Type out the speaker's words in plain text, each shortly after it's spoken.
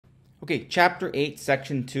Okay, Chapter 8,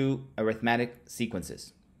 Section 2, Arithmetic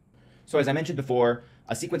Sequences. So as I mentioned before,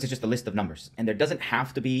 a sequence is just a list of numbers, and there doesn't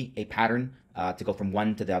have to be a pattern to go from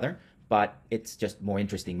one to the other, but it's just more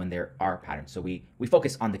interesting when there are patterns. So we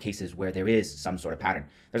focus on the cases where there is some sort of pattern.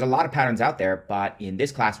 There's a lot of patterns out there, but in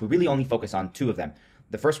this class, we really only focus on two of them.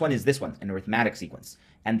 The first one is this one, an arithmetic sequence,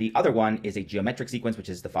 and the other one is a geometric sequence, which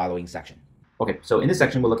is the following section. Okay, so in this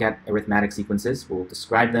section, we'll look at arithmetic sequences. We'll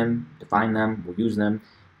describe them, define them, we'll use them,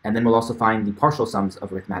 and then we'll also find the partial sums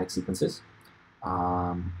of arithmetic sequences.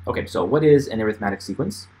 Okay, so what is an arithmetic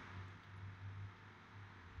sequence?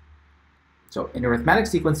 So an arithmetic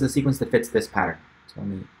sequence is a sequence that fits this pattern. So let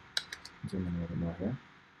me zoom in a little bit more here.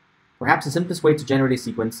 Perhaps the simplest way to generate a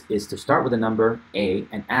sequence is to start with a number a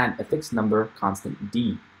and add a fixed number constant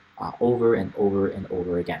d over and over and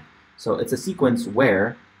over again. So it's a sequence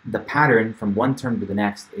where the pattern from one term to the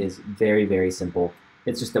next is very, very simple.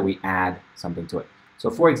 It's just that we add something to it. So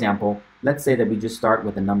for example, let's say that we just start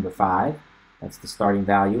with the number 5. That's the starting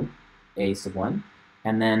value, a sub 1.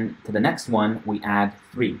 And then to the next one, we add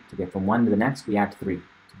 3. To get from 1 to the next, we add 3.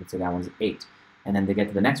 So let's say that one's 8. And then to get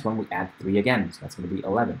to the next one, we add 3 again. So that's going to be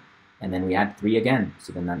 11. And then we add 3 again.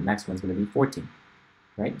 So then that next one's going to be 14.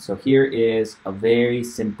 Right? So here is a very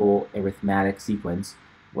simple arithmetic sequence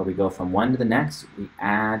where we go from 1 to the next, we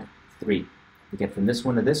add 3. We get from this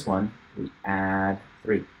one to this one, we add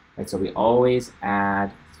 3. Right? So we always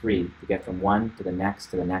add 3 to get from 1 to the next,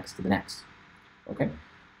 to the next, to the next. Okay?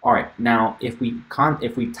 All right. Now, if we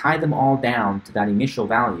tie them all down to that initial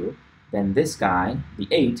value, then this guy, the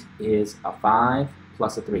 8, is a 5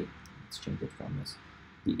 plus a 3. Let's change it from this.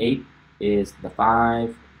 The 8 is the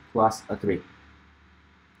 5 plus a 3.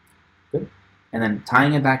 Good. And then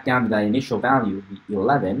tying it back down to that initial value, the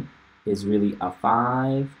 11 is really a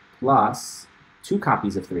 5 plus 2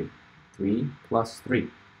 copies of 3. 3 plus 3.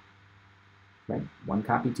 Right? 1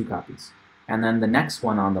 copy, 2 copies. And then the next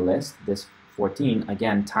one on the list, this 14,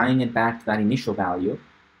 again, tying it back to that initial value,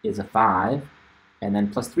 is a 5, and then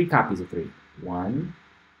plus 3 copies of 3. 1,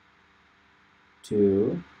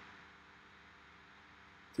 2,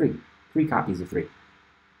 3. 3 copies of 3.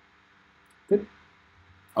 Good?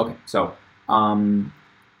 Okay, so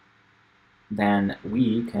then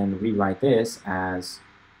we can rewrite this as,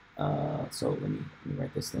 so let me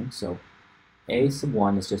write this thing. So a sub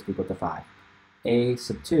 1 is just equal to 5. A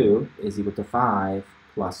sub 2 is equal to 5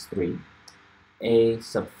 plus 3. A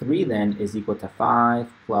sub 3 then is equal to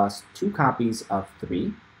 5 plus 2 copies of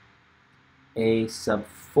 3. A sub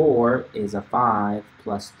 4 is a 5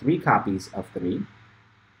 plus 3 copies of 3.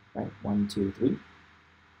 Right? 1, 2, 3.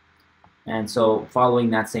 And so following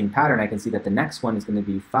that same pattern, I can see that the next one is going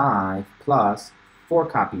to be 5 plus 4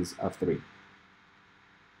 copies of 3.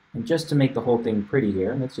 And just to make the whole thing pretty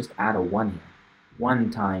here, let's just add a 1 here. 1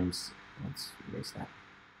 times, let's erase that.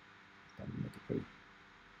 That'll make it pretty.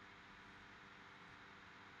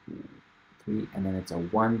 3, and then it's a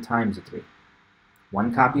 1 times a 3.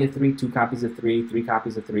 1 copy of 3, 2 copies of 3, 3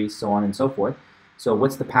 copies of 3, so on and so forth. So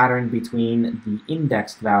what's the pattern between the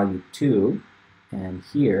indexed value 2 and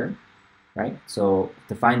here, right? So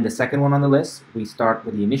to find the second one on the list, we start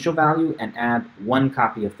with the initial value and add 1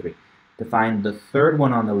 copy of 3. To find the third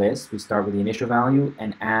one on the list, we start with the initial value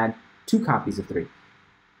and add 2 copies of 3.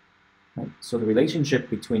 Right? So the relationship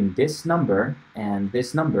between this number and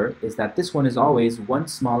this number is that this one is always 1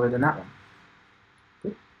 smaller than that one.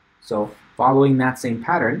 Good. So following that same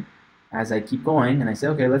pattern, as I keep going and I say,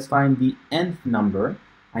 okay, let's find the nth number,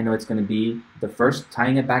 I know it's going to be the first,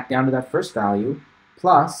 tying it back down to that first value,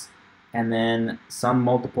 plus, and then some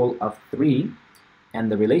multiple of 3.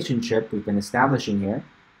 And the relationship we've been establishing here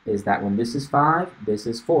is that when this is 5, this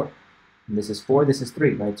is 4. And this is 4, this is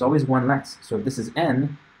 3, right? It's always 1 less. So if this is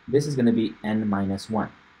n, this is going to be n minus 1.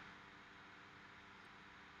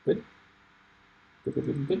 Good? Good, good,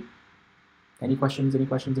 good, good. Any questions, any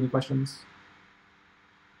questions, any questions?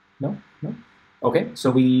 No? No? Okay, so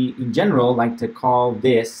we, in general, like to call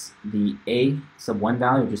this the a sub 1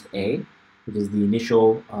 value, just a, which is the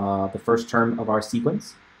initial, the first term of our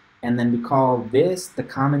sequence. And then we call this the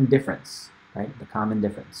common difference, right? The common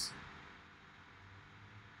difference.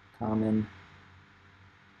 Common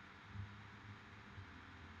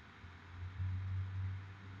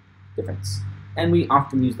difference. And we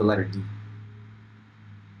often use the letter D.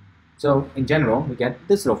 So in general, we get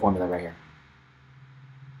this little formula right here.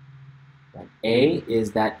 Right? A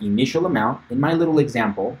is that initial amount. In my little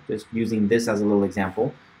example, just using this as a little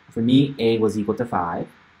example, for me, A was equal to 5.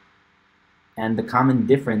 And the common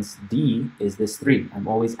difference, D, is this 3. I'm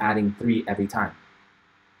always adding 3 every time.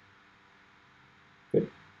 Good.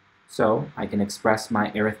 So I can express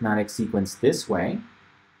my arithmetic sequence this way.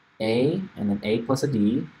 a and then a plus a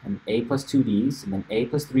d, and a plus 2d's, and then a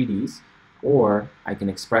plus 3d's, or I can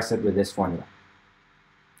express it with this formula.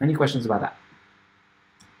 Any questions about that?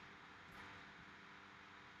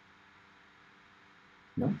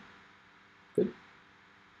 No? Good.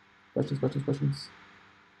 Questions?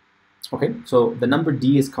 Okay, so the number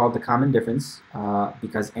d is called the common difference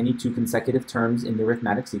because any two consecutive terms in the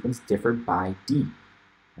arithmetic sequence differ by d.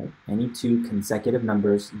 Right? Any two consecutive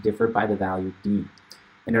numbers differ by the value d.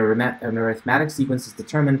 An arithmetic sequence is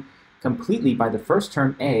determined completely by the first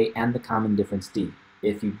term a and the common difference d.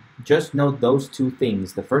 If you just know those two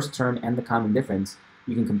things, the first term and the common difference,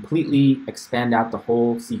 you can completely expand out the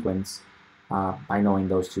whole sequence by knowing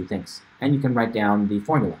those two things. And you can write down the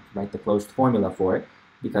formula, write the closed formula for it,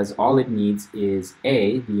 because all it needs is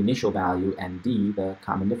a, the initial value, and d, the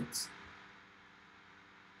common difference.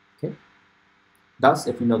 Okay. Thus,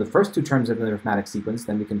 if we know the first two terms of the arithmetic sequence,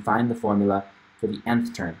 then we can find the formula for the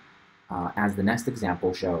nth term, as the next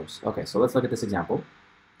example shows. Okay, so let's look at this example.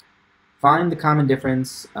 Find the common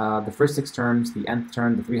difference, the first 6 terms, the nth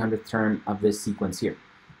term, the 300th term of this sequence here.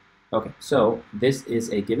 Okay, so this is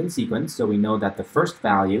a given sequence, so we know that the first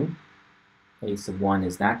value, a sub 1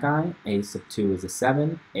 is that guy, a sub 2 is a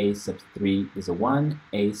 7, a sub 3 is a 1,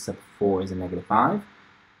 a sub 4 is a -5.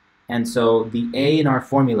 And so the a in our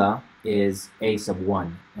formula is a sub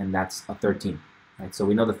 1, and that's a 13. Right? So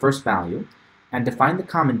we know the first value. And to find the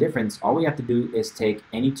common difference, all we have to do is take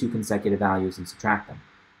any two consecutive values and subtract them.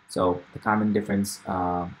 So the common difference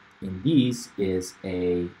in these is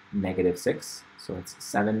a -6. So it's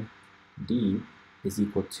 7d is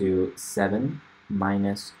equal to 7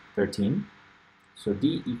 minus 13. So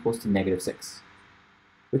d equals to -6,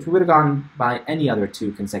 which we would have gone by any other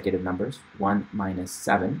two consecutive numbers. 1 minus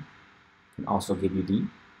 7 can also give you d.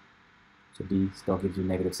 So d still gives you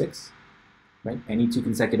 -6. Right? Any two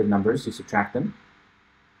consecutive numbers, you subtract them.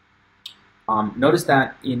 Notice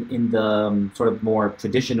that in the sort of more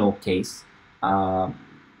traditional case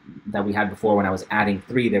that we had before, when I was adding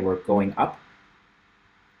 3, they were going up.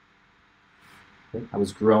 Okay? I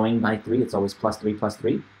was growing by 3. It's always plus 3, plus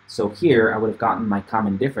 3. So here, I would have gotten my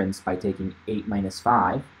common difference by taking 8 minus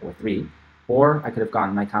 5, or 3. Or I could have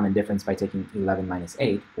gotten my common difference by taking 11 minus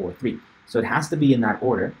 8, or 3. So it has to be in that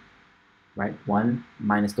order. Right? 1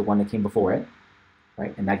 minus the one that came before it,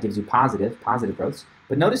 right? And that gives you positive growths.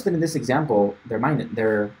 But notice that in this example,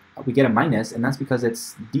 we get a minus, and that's because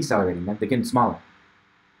it's decelerating. They're getting smaller.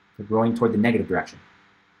 They're growing toward the negative direction.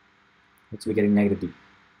 Right? So we're getting negative d.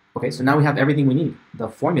 Okay, so now we have everything we need. The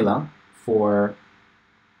formula for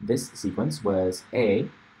this sequence was a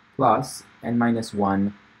plus n minus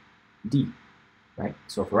 1 d. Right?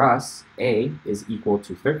 So for us, a is equal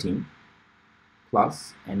to 13.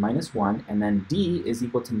 Plus n minus 1, and then d is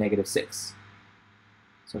equal to -6.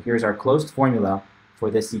 So here's our closed formula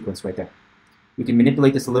for this sequence right there. We can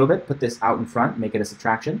manipulate this a little bit, put this out in front, make it a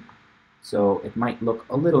subtraction. So it might look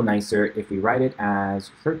a little nicer if we write it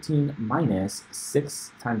as 13 minus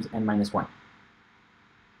 6 times n minus 1.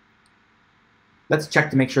 Let's check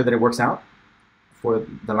to make sure that it works out. For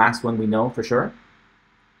the last one we know for sure.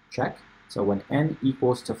 Check. So when n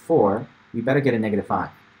equals to 4, we better get a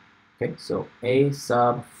 -5. Okay, so a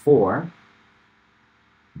sub 4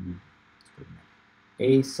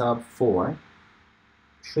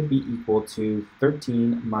 should be equal to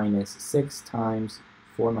 13 minus 6 times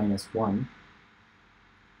 4 minus 1.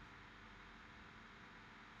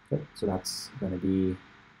 Okay, so that's going to be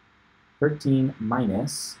 13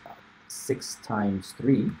 minus 6 times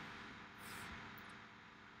 3,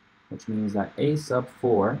 which means that a sub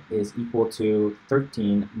 4 is equal to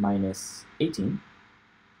 13 minus 18.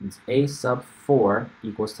 Means a sub 4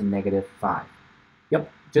 equals to -5.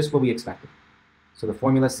 Yep, just what we expected. So the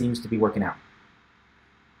formula seems to be working out.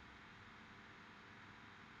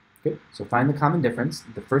 Good, so find the common difference.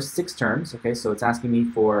 The first 6 terms, okay, so it's asking me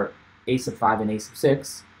for a sub 5 and a sub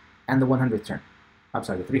 6, and the 100th term. I'm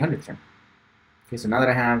sorry, the 300th term. Okay, so now that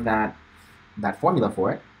I have that formula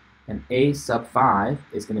for it, and a sub 5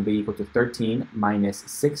 is going to be equal to 13 minus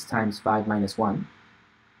 6 times 5 minus 1.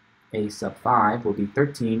 A sub 5 will be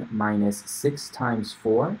 13 minus 6 times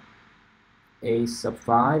 4. A sub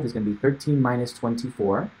 5 is going to be 13 minus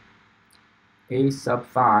 24. A sub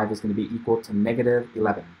 5 is going to be equal to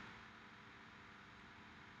 -11.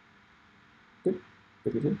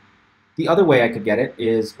 Good. The other way I could get it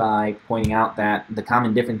is by pointing out that the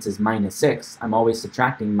common difference is -6. I'm always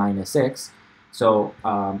subtracting -6. So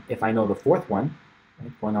if I know the fourth one,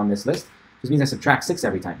 right, going on this list, this means I subtract 6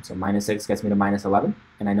 every time. So -6 gets me to -11,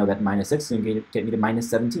 and I know that -6 is going to get me to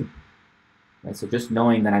 -17. Right? So just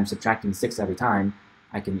knowing that I'm subtracting 6 every time,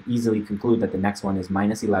 I can easily conclude that the next one is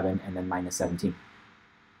 -11 and then -17.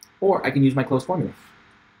 Or I can use my closed formula.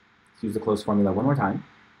 Let's use the closed formula one more time.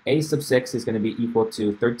 A sub 6 is going to be equal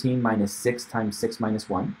to 13 minus 6 times 6 minus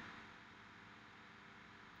 1,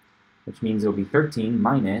 which means it'll be 13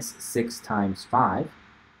 minus 6 times 5, which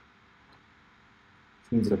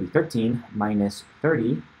means it'll be 13 minus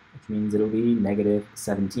 30, which means it'll be negative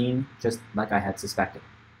 17, just like I had suspected.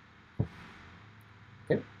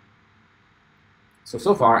 Okay.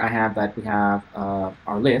 So far I have that we have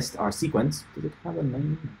our list, our sequence. Did it have a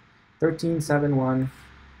name? 13, 7, 1,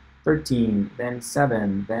 13, then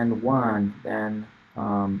 7, then 1, then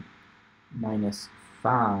minus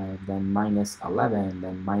 5, then minus 11,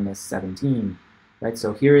 then minus 17. Right,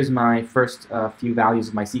 so here is my first few values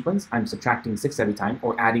of my sequence. I'm subtracting 6 every time,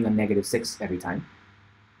 or adding a negative 6 every time.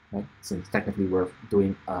 Right? Since technically we're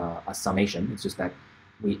doing a summation, it's just that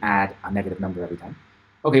we add a negative number every time.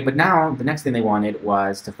 Okay, but now the next thing they wanted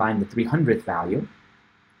was to find the 300th value.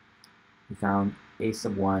 We found a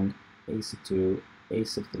sub 1, a sub 2, a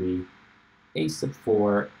sub 3, a sub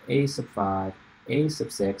 4, a sub 5, a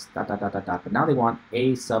sub 6, dot, dot, dot, dot, dot. But now they want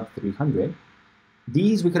a sub 300.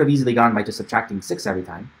 These we could have easily gone by just subtracting 6 every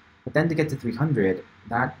time. But then to get to 300,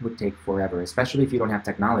 that would take forever, especially if you don't have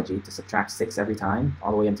technology to subtract 6 every time,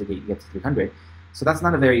 all the way until you get to 300. So that's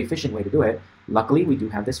not a very efficient way to do it. Luckily, we do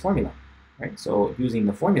have this formula. Right? So using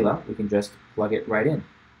the formula, we can just plug it right in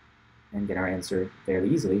and get our answer fairly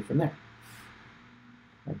easily from there.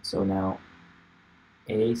 Right? So now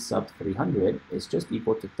a sub 300 is just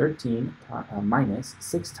equal to 13 minus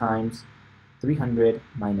 6 times 300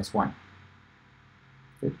 minus 1.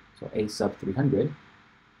 Good. So a sub 300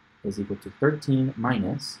 is equal to 13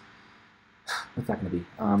 minus, what's that going to be?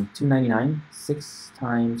 299, 6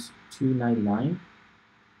 times 299.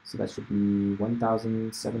 So that should be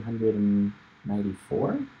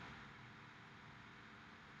 1,794.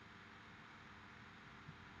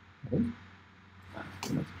 I think.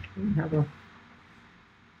 We have a.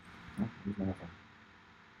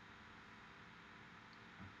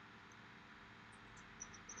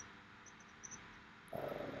 Oh,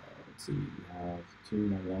 let's see. We have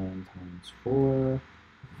 299 times 4.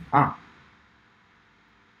 Ah.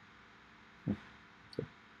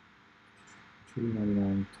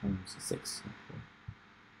 299 times 6. Okay.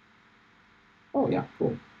 Oh, yeah,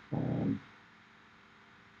 cool.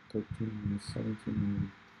 13 minus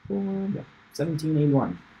 1794. Yeah,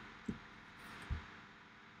 1781.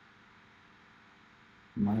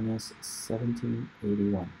 Minus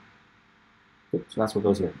 1781. Good, so that's what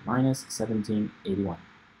goes here. Minus 1781.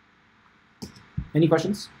 Any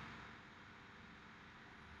questions?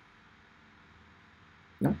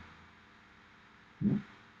 No? No?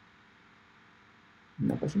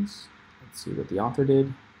 No questions? Let's see what the author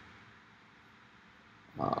did.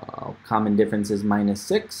 Common difference is minus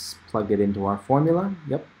 6. Plug it into our formula.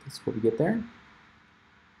 Yep, that's what we get there.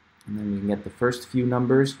 And then we can get the first few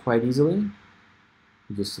numbers quite easily.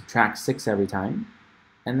 We just subtract 6 every time.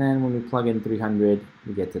 And then when we plug in 300,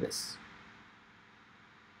 we get to this.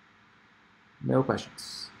 No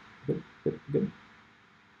questions. Good, good, good.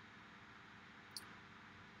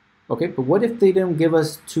 Okay, but what if they don't give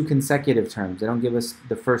us 2 consecutive terms? They don't give us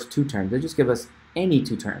the first 2 terms. They just give us any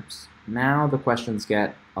 2 terms. Now the questions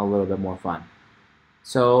get a little bit more fun.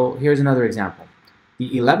 So here's another example. The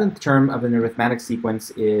 11th term of an arithmetic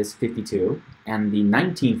sequence is 52, and the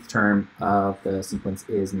 19th term of the sequence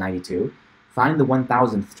is 92. Find the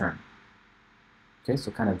 1000th term. Okay,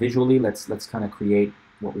 so kind of visually, let's kind of create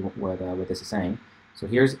what this is saying. So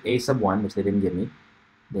here's a sub 1, which they didn't give me.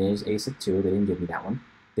 There's a sub 2, they didn't give me that one.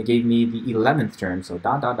 They gave me the 11th term, so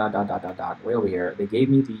dot, dot, dot, dot, dot, dot, dot, way over here. They gave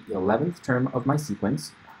me the 11th term of my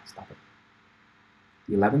sequence. Stop it.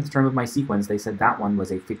 The 11th term of my sequence, they said that one was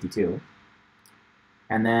a 52.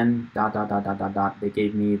 And then dot, dot, dot, dot, dot, dot, they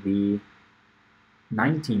gave me the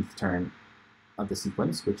 19th term of the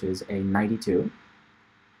sequence, which is a 92.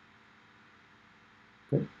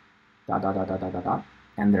 Good. Dot, dot, dot, dot, dot, dot, dot.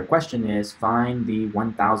 And their question is, find the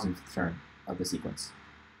 1000th term of the sequence.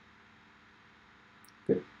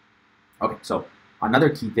 Good. Okay, so another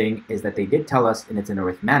key thing is that they did tell us it's an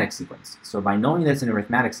arithmetic sequence. So by knowing that it's an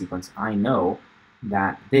arithmetic sequence, I know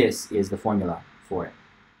that this is the formula for it.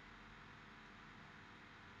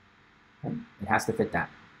 Okay? It has to fit that.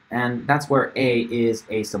 And that's where A is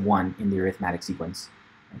a sub 1 in the arithmetic sequence.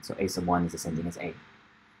 Right? So a sub 1 is the same thing as A.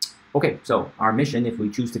 Okay, so our mission, if we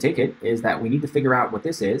choose to take it, is that we need to figure out what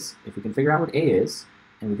this is. If we can figure out what A is,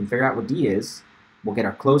 and we can figure out what D is, we'll get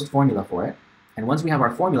our closed formula for it. And once we have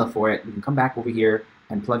our formula for it, we can come back over here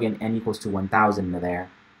and plug in n equals to 1000 into there,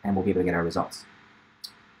 and we'll be able to get our results.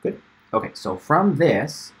 Good. Okay, so from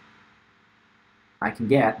this, I can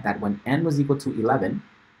get that when n was equal to 11,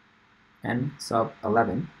 n sub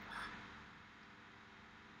 11,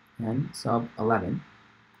 n sub 11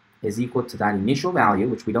 is equal to that initial value,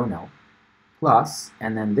 which we don't know, plus,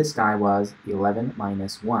 and then this guy was 11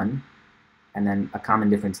 minus 1, and then a common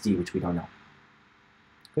difference d, which we don't know.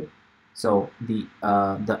 Good. So the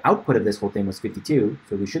output of this whole thing was 52,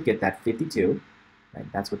 so we should get that 52. Right?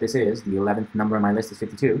 That's what this is. The 11th number on my list is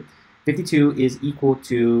 52. 52 is equal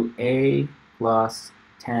to a plus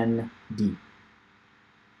 10d.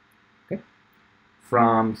 Okay.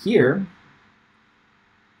 From here,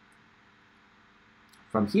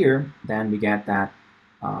 then we get that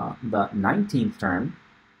the 19th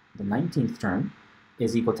term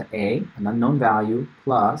is equal to a, an unknown value,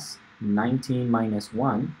 plus 19 minus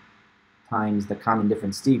 1 times the common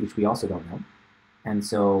difference d, which we also don't know. And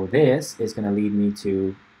so this is going to lead me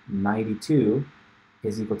to 92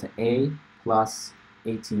 is equal to a plus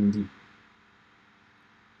 18d.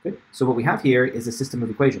 Good. So what we have here is a system of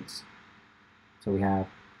equations. So we have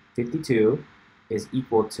 52 is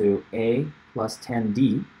equal to a plus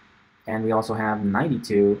 10d, and we also have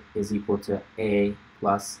 92 is equal to a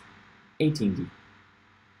plus 18d.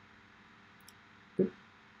 Good.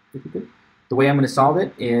 Good, good. The way I'm going to solve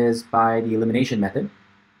it is by the elimination method.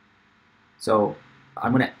 So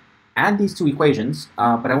I'm going to add these two equations,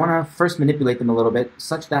 but I want to first manipulate them a little bit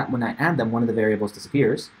such that when I add them, one of the variables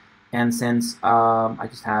disappears. And since I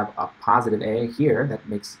just have a positive a here,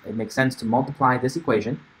 it makes sense to multiply this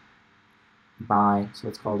equation by, so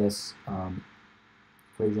let's call this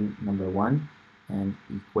equation number 1 and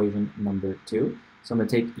equation number 2. So I'm going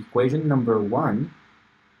to take equation number 1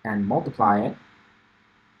 and multiply it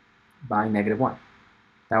by negative 1.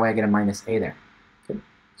 That way I get a minus a there. Okay.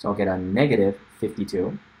 So I'll get a negative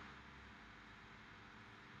 52.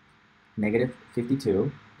 Negative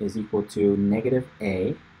 52 is equal to negative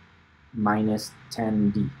a minus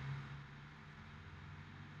 10d.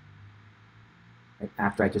 Right,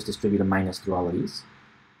 after I just distribute a minus through all of these.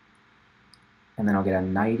 And then I'll get a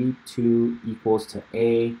 92 equals to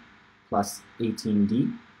a plus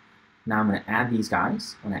 18d. Now I'm going to add these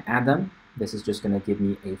guys. When I add them, this is just going to give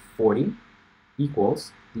me a 40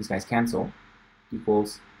 equals, these guys cancel,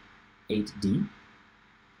 equals 8d.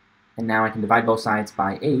 And now I can divide both sides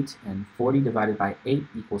by 8, and 40 divided by 8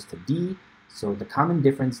 equals to d. So the common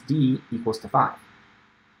difference d equals to 5.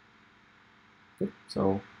 Good.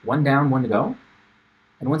 So one down, one to go.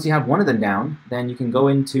 And once you have one of them down, then you can go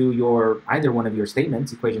into your either one of your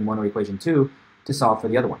statements, equation 1 or equation 2, to solve for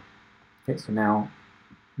the other one. Okay, so now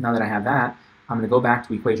that I have that, I'm going to go back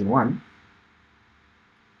to equation 1.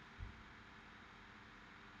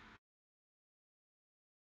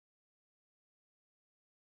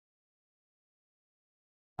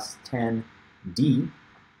 Plus 10d,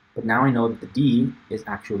 but now I know that the d is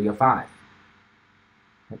actually a 5.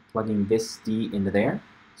 Right, plugging this d into there,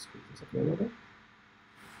 squeeze this up here a little bit,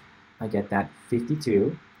 I get that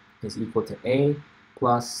 52 is equal to a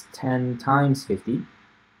plus 10 times 50,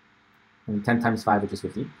 and 10 times 5, which is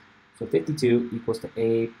 50. So 52 equals to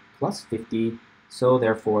a plus 50, so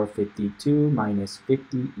therefore 52 minus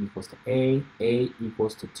 50 equals to a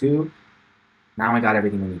equals to 2. Now I got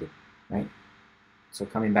everything we needed, right? So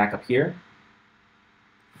coming back up here,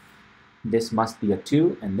 this must be a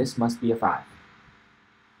 2, and this must be a 5.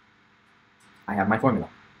 I have my formula.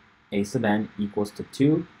 A sub n equals to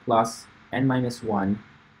 2 plus n minus 1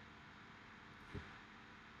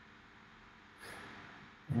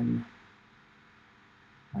 n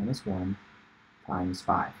minus 1 times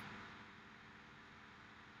 5.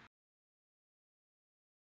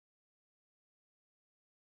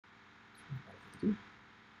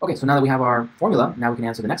 Okay, so now that we have our formula, now we can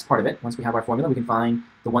answer the next part of it. Once we have our formula, we can find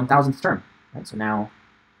the 1,000th term. Right? So now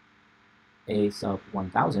a sub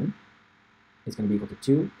 1,000 is going to be equal to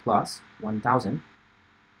 2 plus 1,000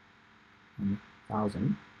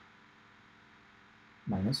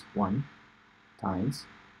 minus 1 times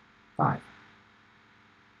 5.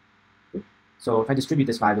 So if I distribute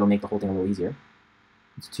this 5, it'll make the whole thing a little easier.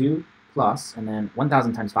 It's 2 plus, and then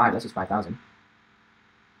 1,000 times 5, that's just 5,000,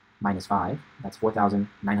 minus 5, that's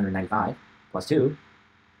 4,995, plus 2,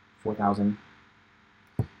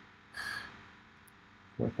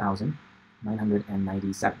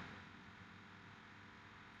 4,997.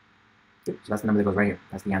 Good. So that's the number that goes right here.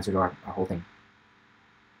 That's the answer to our whole thing.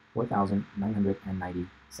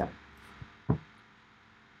 4,997.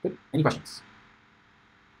 Good. Any questions?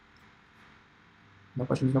 No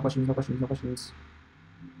questions, no questions, no questions, no questions.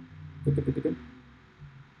 Good, good, good, good, good.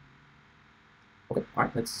 Okay, all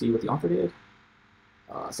right, let's see what the author did.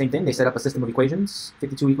 Same thing, they set up a system of equations.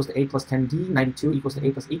 52 equals to a plus 10d, 92 equals to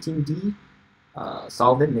a plus 18d.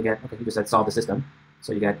 Solved it, and they get, okay, you just said solve the system.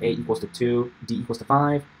 So you get a equals to 2, d equals to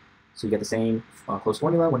 5. So you get the same closed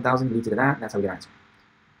formula, 1,000 leads you to that, and that's how we get our answer.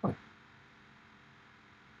 Okay.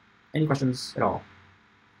 Any questions at all?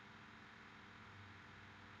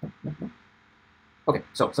 No. Okay,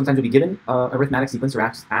 so sometimes you'll be given a arithmetic sequence or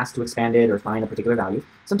asked to expand it or find a particular value.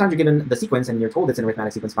 Sometimes you're given the sequence and you're told it's an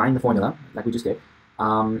arithmetic sequence, find the formula, like we just did.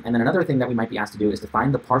 And then another thing that we might be asked to do is to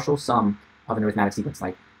find the partial sum of an arithmetic sequence,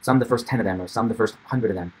 like sum the first 10 of them or sum the first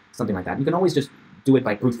 100 of them, something like that. You can always just do it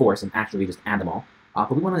by brute force and actually just add them all.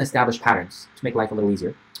 But we want to establish patterns to make life a little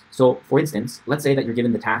easier. So, for instance, let's say that you're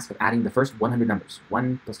given the task of adding the first 100 numbers,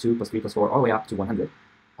 1 plus 2 plus 3 plus 4, all the way up to 100.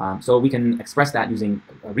 So we can express that using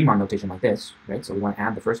a Riemann notation like this, right? So we want to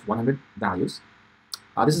add the first 100 values.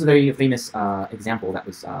 This is a very famous example that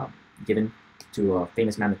was given to a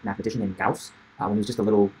famous mathematician named Gauss when he was just a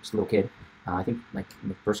little kid. I think like in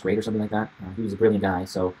the first grade or something like that. He was a brilliant guy.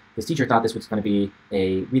 So his teacher thought this was going to be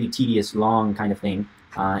a really tedious, long kind of thing,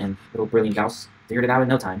 and little brilliant Gauss figured it out in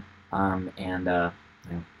no time, and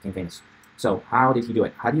became famous. So how did he do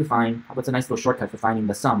it? How do you find? What's a nice little shortcut for finding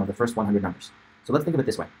the sum of the first 100 numbers? So let's think of it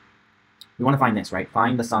this way. We want to find this, right?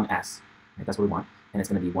 Find the sum s. Right? That's what we want. And it's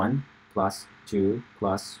going to be 1 plus 2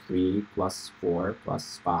 plus 3 plus 4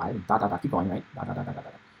 plus 5. Dot, dot, dot. Keep going, right? Dot, dot, dot, dot, dot,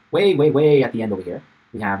 dot. Way at the end over here.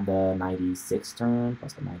 We have the 96th term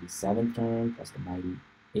plus the 97th term plus the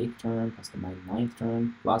 98th term plus the 99th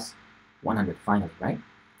term plus 100 finally, right?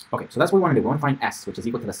 Okay, so that's what we want to do. We want to find s, which is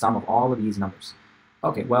equal to the sum of all of these numbers.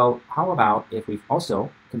 Okay, well, how about if we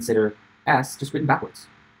also consider s just written backwards?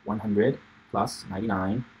 100 plus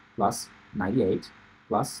 99 plus 98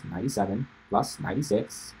 plus 97 plus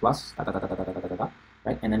 96 plus da, da, da, da, da, da, da, da, da,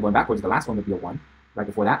 right? And then going backwards, the last one would be a 1. Right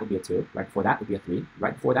before that would be a 2. Right before that would be a 3.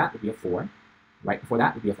 Right before that would be a 4. Right before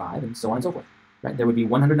that would be a 5, and so on and so forth. Right? There would be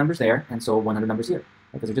 100 numbers there, and so 100 numbers here,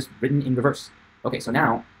 right? Because they're just written in reverse. Okay, so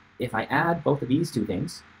now, if I add both of these two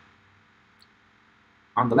things,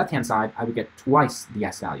 on the left-hand side, I would get twice the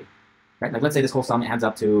s value. Right? Like, let's say this whole sum adds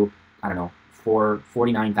up to, I don't know,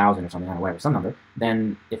 49,000 or something, I don't know, whatever, some number.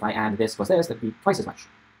 Then if I add this plus this, that'd be twice as much.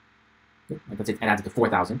 Okay, like let's say it adds up to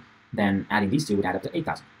 4,000, then adding these two would add up to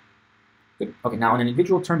 8,000. Okay, now on an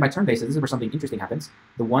individual turn-by-turn basis, this is where something interesting happens.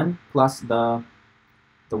 The 1 plus the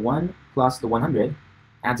 100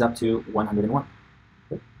 adds up to 101.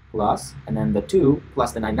 Okay. Plus, and then the 2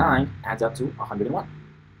 plus the 99 adds up to 101.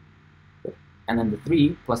 Okay. And then the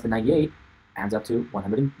 3 plus the 98 adds up to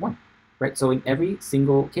 101. Right? So in every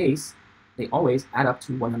single case, they always add up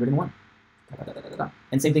to 101.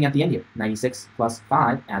 And same thing at the end here. 96 plus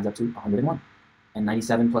 5 adds up to 101. And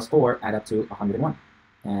 97 plus 4 add up to 101.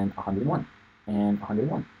 And 101, and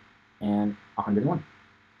 101, and 101.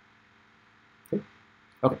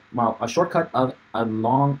 Okay, well, a shortcut of a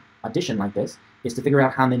long addition like this is to figure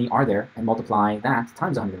out how many are there and multiply that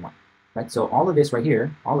times 101. Right? So all of this right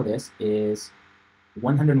here, all of this is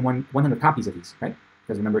 100 copies of these, right?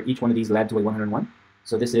 Because remember, each one of these led to a 101.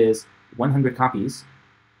 So this is 100 copies,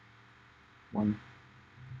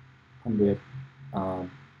 100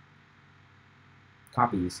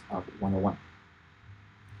 copies of 101.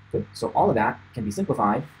 Good. So all of that can be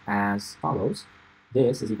simplified as follows.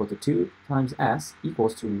 This is equal to 2 times s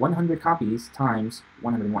equals to 100 copies times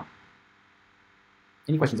 101.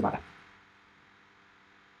 Any questions about that?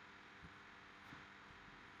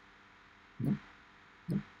 No?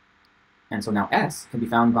 No? And so now s can be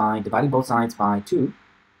found by dividing both sides by 2.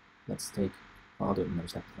 Let's take, well, I'll do it in another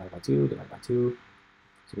step. Divided by 2, divided by 2.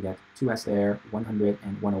 So we get 2s there, 100,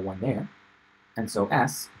 and 101 there. And so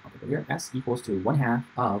s, I'll put it here, s equals to 1/2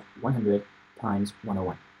 of 100 times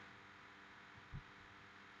 101.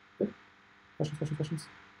 Good. Questions?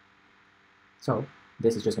 So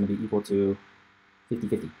this is just going to be equal to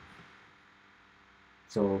 50/50.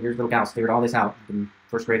 So here's little Gauss figured all this out in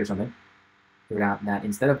first grade or something. Figured out that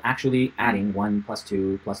instead of actually adding 1 plus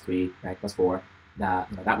 2 plus 3, right, plus 4, that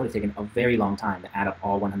would have taken a very long time to add up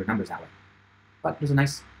all 100 numbers that way. But there's a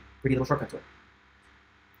nice, pretty little shortcut to it.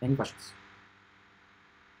 Any questions?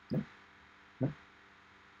 No?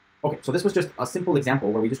 Okay, so this was just a simple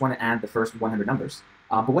example where we just want to add the first 100 numbers.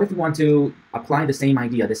 But what if we want to apply the same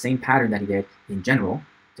idea, the same pattern that he did in general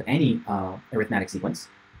to any arithmetic sequence?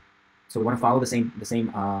 So we want to follow the same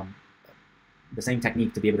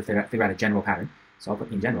technique to be able to figure out a general pattern. So I'll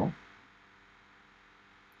put in general,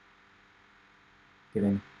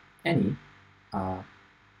 given any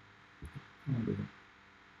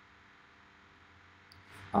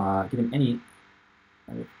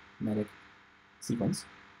arithmetic sequence,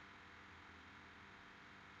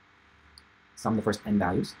 sum the first n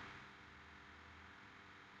values,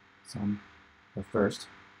 sum the first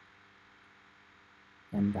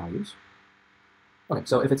n values. Okay,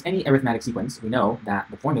 so if it's any arithmetic sequence, we know that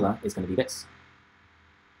the formula is going to be this.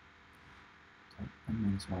 So n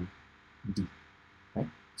minus 1 d. Right?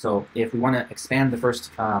 So if we want to expand the first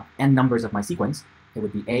n numbers of my sequence, it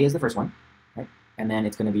would be a is the first one, right? And then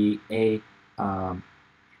it's going to be a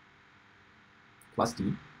plus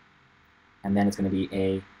d, and then it's going to be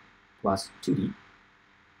a plus 2d,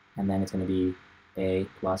 and then it's going to be a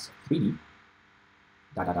plus 3d,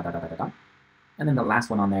 dot, dot, dot, dot, dot, dot, dot. And then the last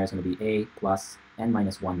one on there is going to be a plus n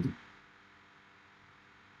minus 1d.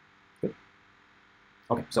 Good.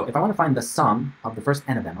 Okay, so if I want to find the sum of the first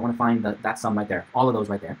n of them, I want to find that sum right there, all of those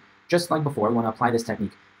right there. Just like before, we want to apply this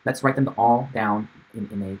technique. Let's write them all down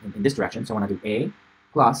in this direction. So I want to do a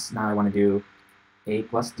plus, now I want to do a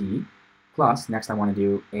plus d, plus, next I want to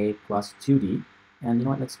do a plus 2d. And you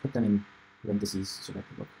know what, let's put them in parentheses so that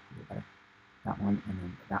they look a little better. That one, and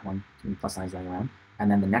then that one, too many plus signs running around. And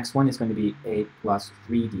then the next one is going to be a plus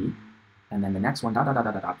 3d. And then the next one, dot, dot, dot,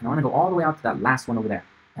 dot, dot. And I want to go all the way out to that last one over there.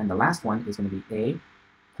 And the last one is going to be a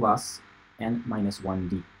plus n minus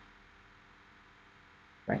 1d.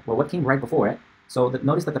 Right? Well, what came right before it? So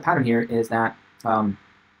notice that the pattern here is that, okay,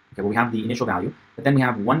 well, we have the initial value, but then we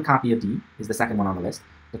have one copy of d, is the second one on the list.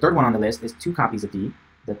 The third one on the list is 2 copies of d.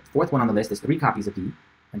 The fourth one on the list is 3 copies of d,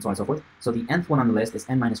 and so on and so forth. So the nth one on the list is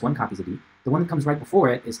n minus 1 copies of d. The one that comes right before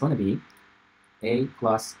it is going to be a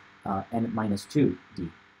plus n minus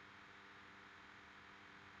 2d.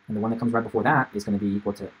 And the one that comes right before that is going to be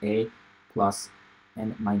equal to a plus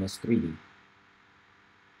n minus 3d.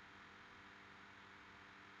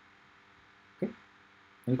 Okay?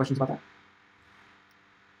 Any questions about that?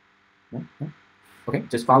 No? No? Okay,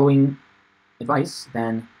 just following advice,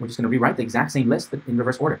 then we're just going to rewrite the exact same list but in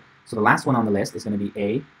reverse order. So the last one on the list is going to be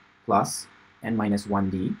a plus n minus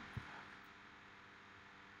 1d.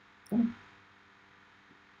 Okay.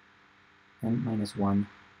 N minus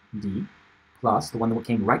 1d plus the one that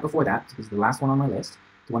came right before that, so this is the last one on my list.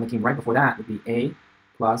 The one that came right before that would be a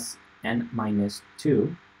plus n minus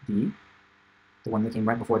 2d. The one that came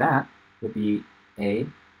right before that would be a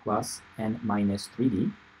plus n minus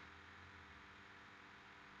 3d.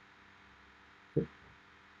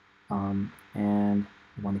 And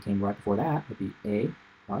the one that came right before that would be a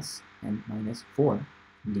plus n minus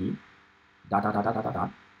 4d, dot, dot, dot, dot, dot, dot,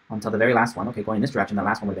 dot, until the very last one. Okay, going in this direction, the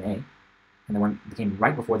last one would have been a. And the one that came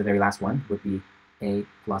right before the very last one would be a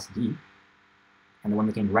plus d. And the one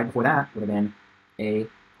that came right before that would have been a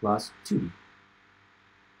plus 2d.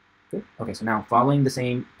 Good. Okay, so now following the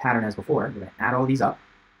same pattern as before, we're going to add all these up.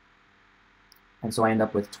 And so I end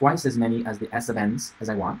up with twice as many as the s of n's as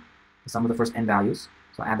I want, the sum of the first n values.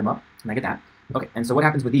 So I'll add them up, and I get that. Okay, and so what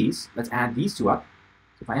happens with these? Let's add these two up.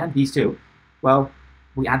 So if I add these two, well,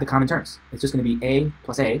 we add the common terms. It's just going to be a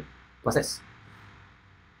plus this.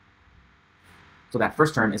 So that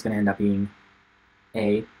first term is going to end up being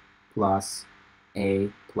a plus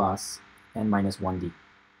n minus 1d.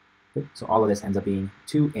 Good. So all of this ends up being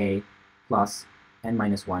 2a plus n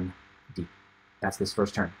minus 1d. That's this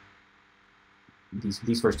first term.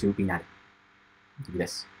 These first two being added. I'll give you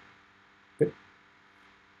this. Good.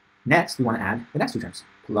 Next, we want to add the next two terms.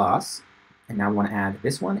 Plus, and now we want to add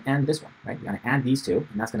this one and this one, right? We're going to add these two,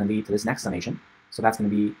 and that's going to lead to this next summation. So that's going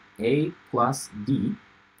to be a plus d,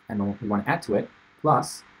 and we want to add to it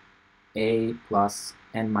plus a plus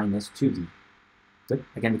n minus 2d. Good.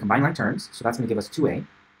 Again, we combine like terms, so that's going to give us 2a.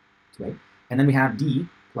 And then we have d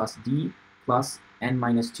plus n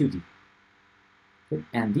minus 2d. Good.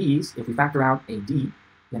 And these, if we factor out a d,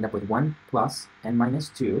 we end up with 1 plus n minus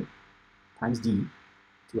 2 times d,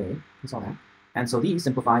 2a, that's all that. And so these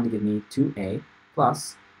simplify to give me 2a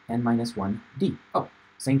plus n minus 1d. Oh,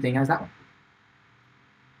 same thing as that one.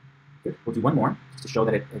 Good. We'll do one more, just to show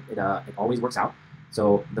that it always works out.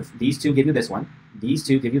 So these two give you this one, these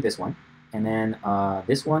two give you this one, and then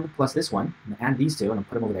this one plus this one, and add these two, and I'll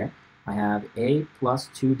put them over there. I have a plus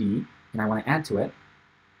 2d, and I want to add to it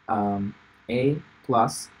a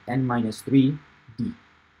plus n minus 3d.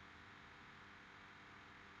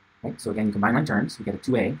 Right? So again, you combine my terms, we get a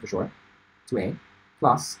 2a for sure, 2a,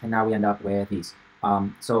 plus, and now we end up with these.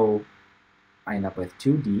 So I end up with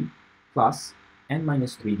 2d plus n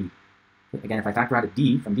minus 3d. Again, if I factor out a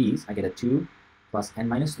d from these, I get a 2 plus n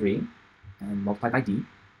minus 3, and multiplied by d,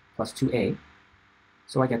 plus 2a.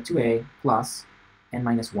 So I get 2a plus n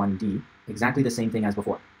minus 1d, exactly the same thing as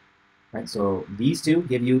before. Right? So these two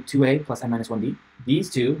give you 2a plus n minus 1d. These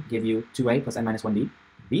two give you 2a plus n minus 1d.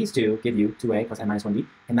 These two give you 2a plus n minus 1d.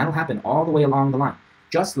 And that'll happen all the way along the line.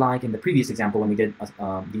 Just like in the previous example when we did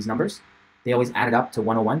these numbers, they always added up to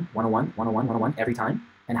 101, 101, 101, 101 every time.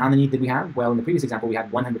 And how many did we have? Well, in the previous example, we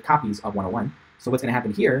had 100 copies of 101. So what's going to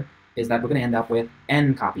happen here is that we're going to end up with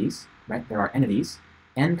n copies, right? There are n of these,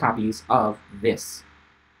 n copies of this.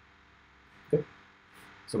 Good.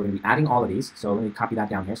 So we're going to be adding all of these. So let me copy that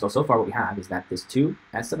down here. So far what we have is that this 2s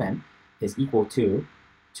sub n is equal to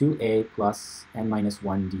 2a plus n minus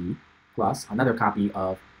 1d plus another copy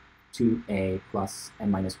of 2a plus n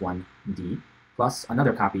minus 1d plus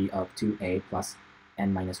another copy of 2a plus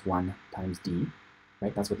n minus 1 times d,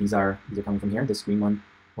 right? That's what these are coming from here. This green one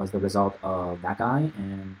was the result of that guy,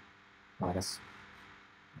 and, well, I guess,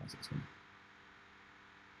 what's this one?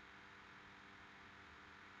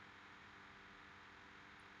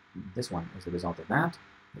 This one was the result of that.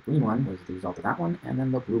 The green one was the result of that one, and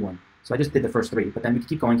then the blue one. So I just did the first three, but then we can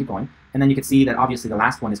keep going, and then you can see that obviously the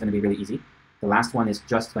last one is going to be really easy. The last one is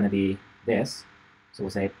just going to be this. So we'll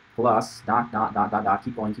say plus dot, dot, dot, dot, dot,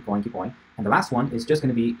 keep going. And the last one is just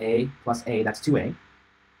going to be a plus a, that's 2a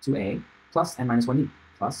plus n minus 1d,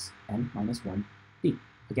 plus n minus 1d.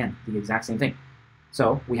 Again, the exact same thing.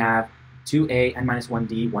 So we have 2a n minus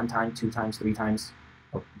 1d, 1 time, 2 times, 3 times,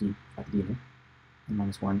 oh, d, got the d in here, n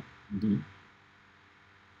minus 1d.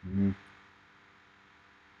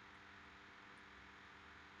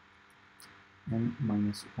 N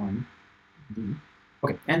minus 1d.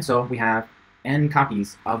 Okay, and so we have n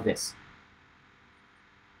copies of this.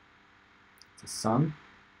 It's a sum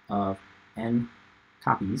of n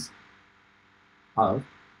copies of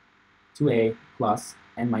 2a plus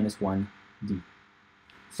n minus 1d.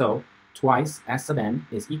 So twice s sub n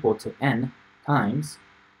is equal to n times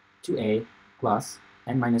 2a plus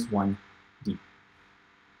n minus 1d.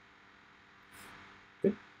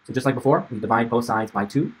 Good. So just like before, we divide both sides by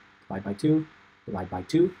 2, divide by 2, divide by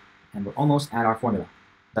 2, and we're almost at our formula.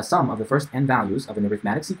 The sum of the first n values of an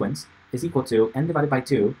arithmetic sequence is equal to n divided by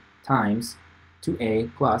 2 times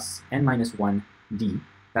 2a plus n minus 1d.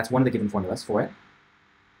 That's one of the given formulas for it.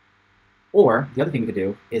 Or the other thing we could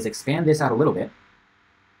do is expand this out a little bit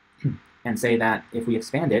and say that if we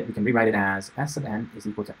expand it, we can rewrite it as s sub n is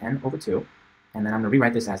equal to n over 2. And then I'm going to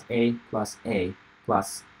rewrite this as a plus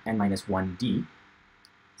n minus 1d,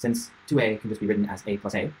 since 2a can just be written as a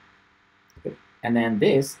plus a. Okay. And then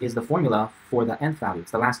this is the formula for the nth value.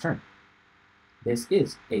 It's the last term. This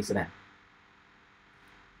is a sub n.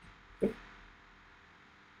 Okay.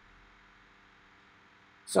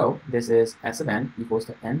 So this is s sub n equals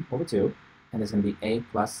to n over 2, and this is going to be a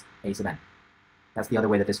plus a sub n. That's the other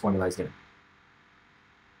way that this formula is given.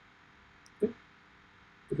 Good.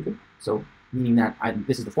 Good. So meaning that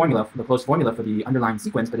this is the formula, the closed formula for the underlying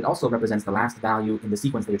sequence, but it also represents the last value in the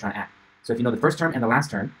sequence that you're trying to add. So if you know the first term and the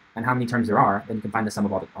last term, and how many terms there are, then you can find the sum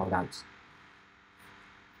of all the values.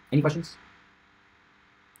 Any questions?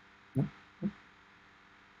 No?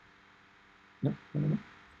 No?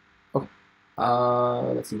 Okay.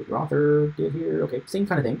 Let's see what your author did here. Okay, same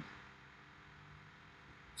kind of thing.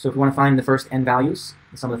 So if we want to find the first n values,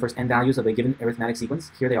 the sum of the first n values of a given arithmetic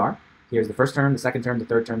sequence, here they are. Here's the first term, the second term, the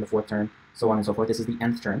third term, the fourth term, so on and so forth. This is the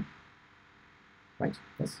nth term. Right?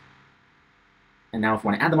 Yes. And now if we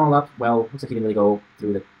want to add them all up, well, looks like he didn't really go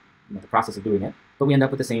through the process of doing it, but we end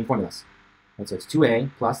up with the same formulas. Right? So it's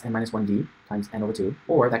 2a plus n minus 1d times n over 2,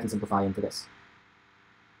 or that can simplify into this,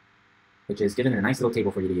 which is given in a nice little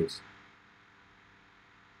table for you to use.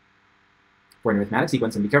 For an arithmetic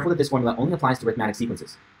sequence, and be careful that this formula only applies to arithmetic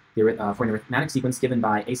sequences. For an arithmetic sequence given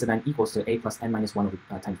by a sub n equals to a plus n minus 1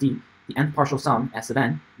 over, times d, the nth partial sum, s sub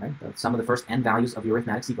n, right, the sum of the first n values of your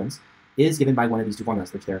arithmetic sequence, is given by one of these two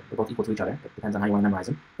formulas, which they're both equal to each other. It depends on how you want to memorize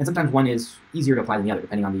them. And sometimes one is easier to apply than the other,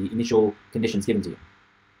 depending on the initial conditions given to you.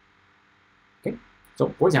 Okay,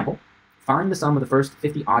 so for example, find the sum of the first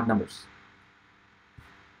 50 odd numbers.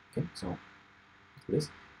 Okay, so let's do this.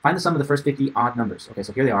 Find the sum of the first 50 odd numbers. Okay,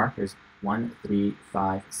 so here they are. Here's 1, 3,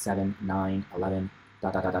 5, 7, 9, 11,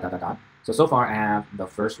 dot, dot, dot, dot, dot, dot. So far I have the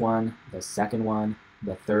first one, the second one,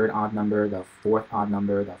 the third odd number, the fourth odd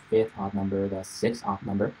number, the fifth odd number, the sixth odd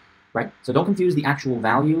number, right? So don't confuse the actual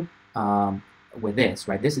value with this,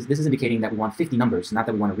 right? This is indicating that we want 50 numbers, not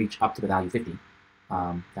that we want to reach up to the value 50.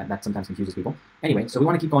 That sometimes confuses people. Anyway, so we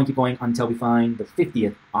want to keep going until we find the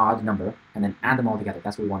 50th odd number, and then add them all together.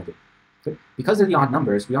 That's what we want to do. So because they're the odd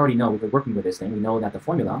numbers, we already know, we've been working with this thing, we know that the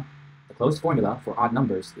formula, the closed formula for odd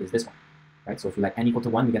numbers is this one, right? So if we let n equal to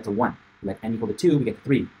 1, we get to 1. If we let n equal to 2, we get to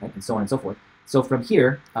 3, right? And so on and so forth. So from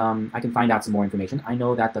here, I can find out some more information. I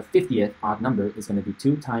know that the 50th odd number is going to be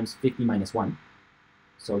 2 times 50 minus 1.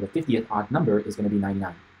 So the 50th odd number is going to be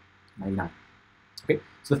 99. 99. Okay,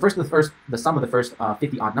 so the sum of the first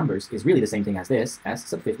 50 odd numbers is really the same thing as this. S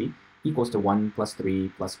sub 50 equals to 1 plus 3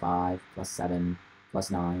 plus 5 plus 7 plus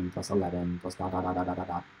 9 plus 11 plus dot, dot, dot, dot, dot,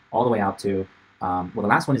 dot, all the way out to, well, the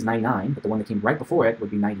last one is 99, but the one that came right before it would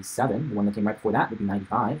be 97. The one that came right before that would be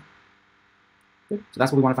 95. Good. So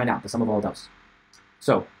that's what we want to find out, the sum of all of those.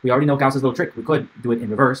 So we already know Gauss's little trick. We could do it in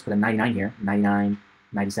reverse, put a 99 here, 99,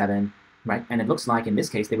 97, right? And it looks like in this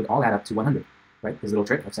case they would all add up to 100, right? His little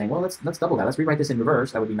trick of saying, well, let's double that. Let's rewrite this in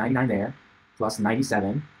reverse. That would be 99 there, plus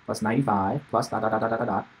 97, plus 95, plus dot, dot, dot, dot, dot, dot,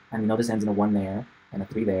 dot. And we know this ends in a 1 there, and a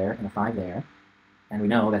 3 there, and a 5 there. And we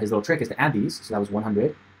know that his little trick is to add these. So that was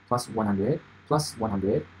 100, plus 100, plus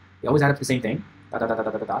 100. They always add up to the same thing, dot, dot, dot,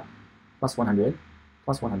 dot, dot, dot, plus 100,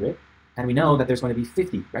 plus 100. And we know that there's going to be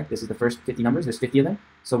 50, right? This is the first 50 numbers. There's 50 of them.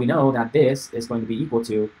 So we know that this is going to be equal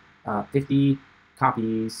to 50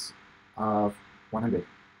 copies of 100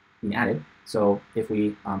 being added. So if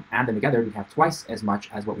we add them together, we have twice as much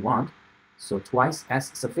as what we want. So twice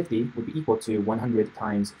s sub 50 would be equal to 100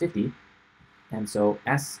 times 50. And so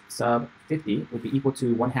s sub 50 would be equal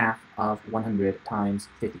to 1/2 of 100 times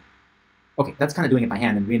 50. Okay, that's kind of doing it by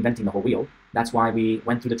hand and reinventing the whole wheel. That's why we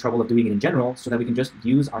went through the trouble of doing it in general, so that we can just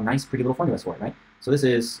use our nice, pretty little formulas for it, right? So this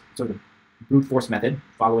is sort of the brute force method,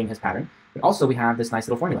 following his pattern. But also we have this nice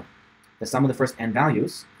little formula. The sum of the first n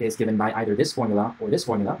values is given by either this formula or this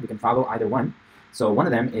formula. We can follow either one. So one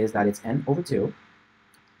of them is that it's n over 2,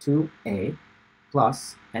 2a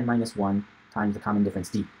plus n minus 1 times the common difference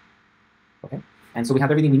d. Okay? And so we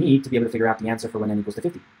have everything we need to be able to figure out the answer for when n equals to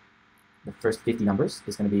 50. The first 50 numbers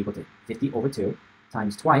is going to be equal to 50 over 2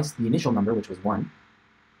 times twice the initial number, which was 1.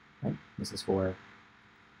 Right? This is for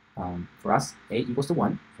us, a equals to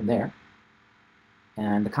 1 from there.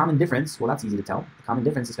 And the common difference, well, that's easy to tell. The common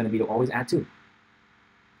difference is going to be to always add 2.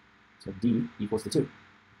 So d equals to 2.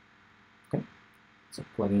 Okay? So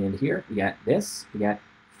plugging it into here, we get this. We get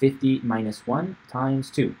 50 minus 1 times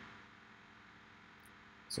 2.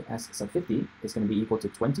 So s sub 50 is going to be equal to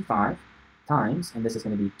 25 times, and this is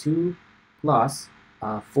going to be 2 plus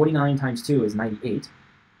 49 times 2 is 98.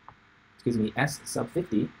 Excuse me, s sub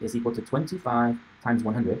 50 is equal to 25 times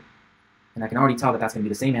 100. And I can already tell that that's going to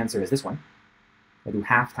be the same answer as this one. If I do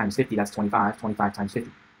half times 50, that's 25. 25 times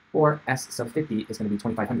 50. Or s sub 50 is going to be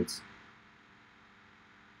 25 hundredths.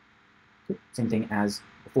 Okay. Same thing as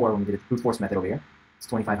before when we did the brute force method over here. It's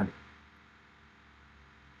 2500.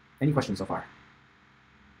 Any questions so far?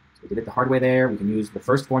 So we did it the hard way there. We can use the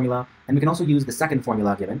first formula, and we can also use the second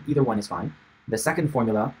formula given. Either one is fine. The second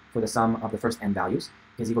formula for the sum of the first n values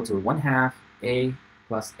is equal to 1/2 a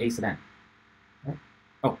plus a sub n. Right?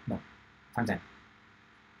 Oh, no, times n.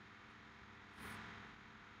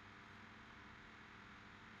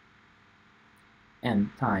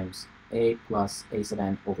 N times a plus a sub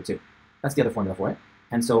n over 2. That's the other formula for it.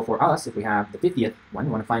 And so for us, if we have the 50th one,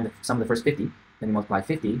 we want to find the sum of the first 50, then we multiply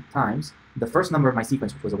 50 times the first number of my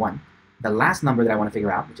sequence, which was a 1, the last number that I want to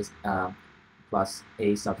figure out, which is plus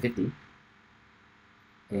a sub 50,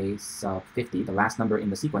 the last number in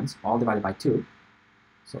the sequence, all divided by 2.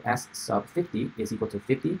 So s sub 50 is equal to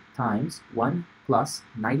 50 times 1 plus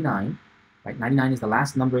 99. Right? 99 is the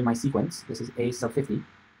last number in my sequence. This is a sub 50.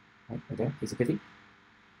 Right there, a sub 50.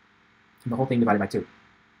 And the whole thing divided by 2.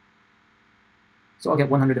 So I'll get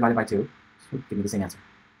 100 divided by 2. So give me the same answer.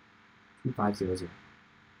 2500.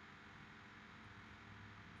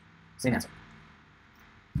 Same answer.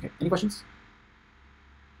 Okay, any questions?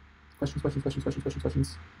 Questions?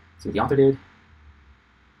 See what the author did.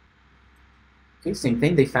 Okay, same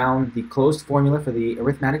thing. They found the closed formula for the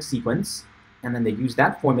arithmetic sequence, and then they used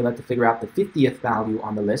that formula to figure out the 50th value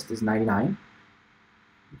on the list is 99.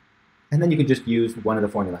 And then you can just use one of the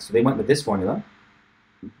formulas. So they went with this formula.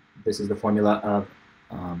 This is the formula of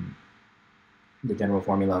the general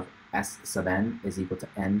formula of s sub n is equal to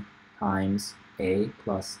n times a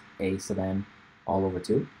plus a sub n all over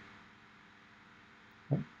 2.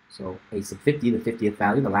 Okay. So a sub 50, the 50th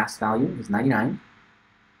value, the last value is 99.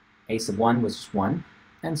 A sub 1 was just 1.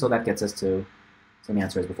 And so that gets us to the same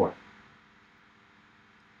answer as before.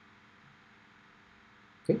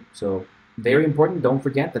 Okay, so very important, don't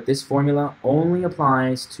forget that this formula only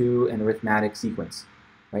applies to an arithmetic sequence,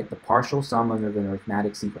 right? The partial sum of an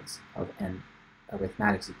arithmetic sequence,